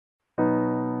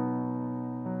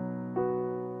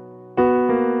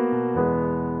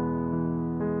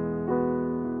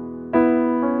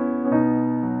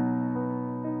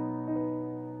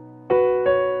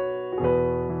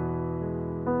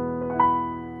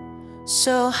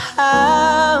So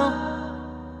how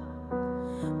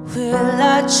will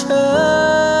I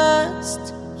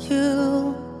trust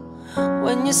you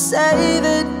when you say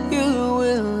that you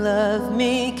will love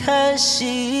me? 'Cause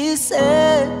she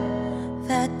said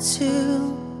that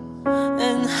too.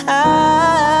 And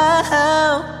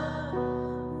how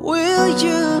will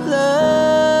you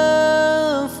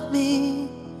love me?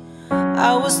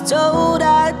 I was told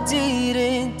I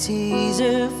didn't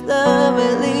deserve love,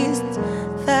 at least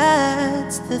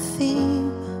that's the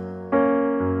theme.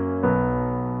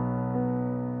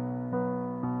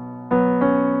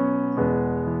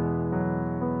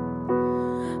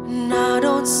 Now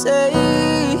don't say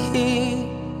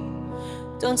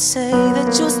that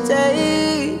you'll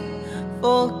stay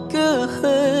for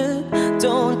good.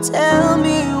 Don't tell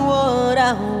me what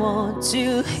I want to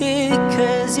hear,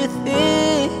 'cause you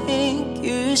think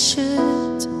you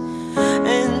should.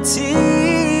 And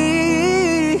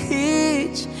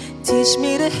teach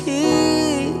me to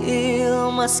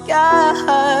heal my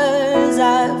scars.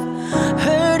 I've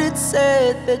heard it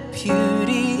said that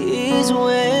beauty is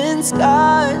when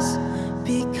scars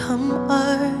become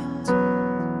art.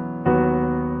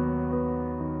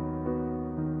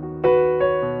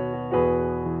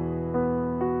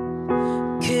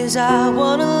 'Cause I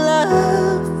wanna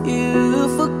love you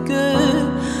for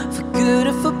good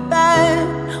or for bad.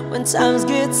 When times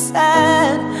get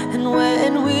sad and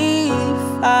when we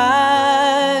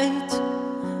fight.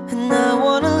 And I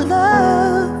wanna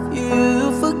love you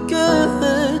for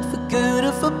good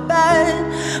or for bad.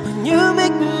 When you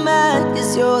make me mad,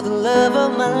 'cause you're the love of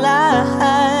my life.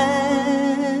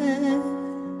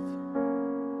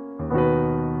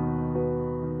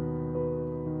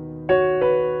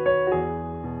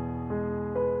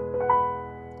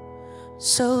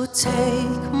 So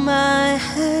take my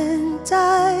hand,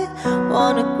 I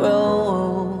wanna grow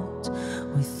old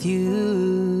with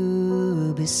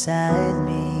you beside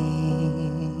me.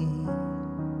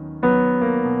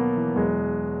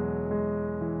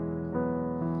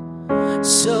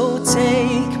 So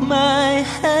take my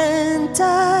hand,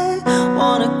 I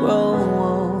wanna grow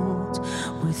old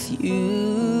with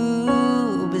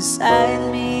you beside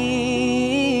me.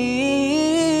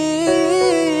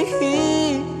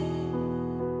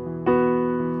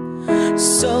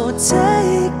 So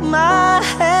take my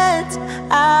hand,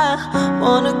 I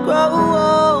wanna grow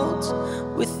old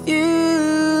with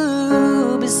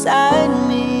you beside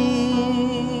me.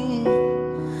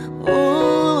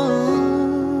 Ooh.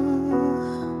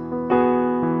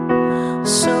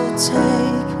 So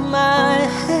take my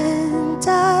hand,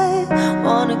 I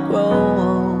wanna grow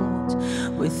old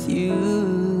with you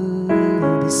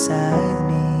beside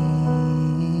me.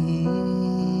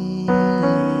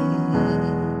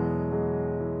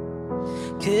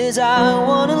 Cause I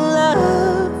wanna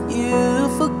love you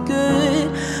for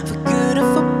good or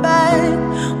for bad.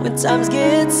 When times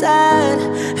get sad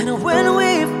and when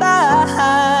we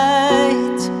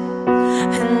fight.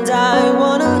 And I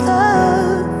wanna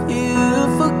love you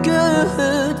for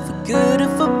good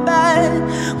or for bad.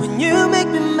 When you make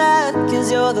me mad, 'cause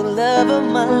you're the love of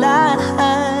my life.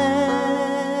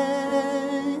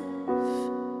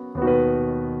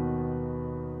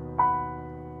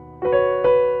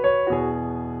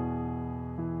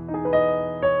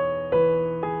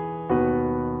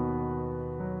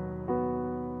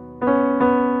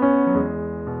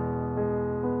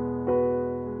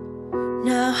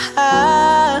 Now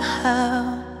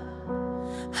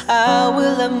how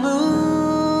will I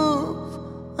move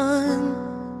on?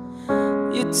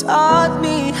 You taught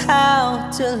me how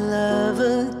to love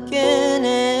again,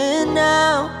 and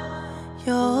now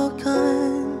you're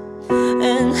gone.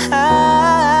 And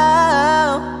how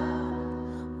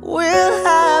will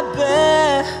I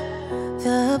bear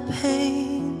the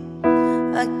pain?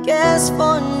 I guess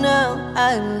for now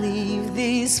I leave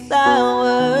these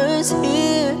flowers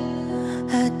here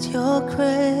at your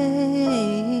grave.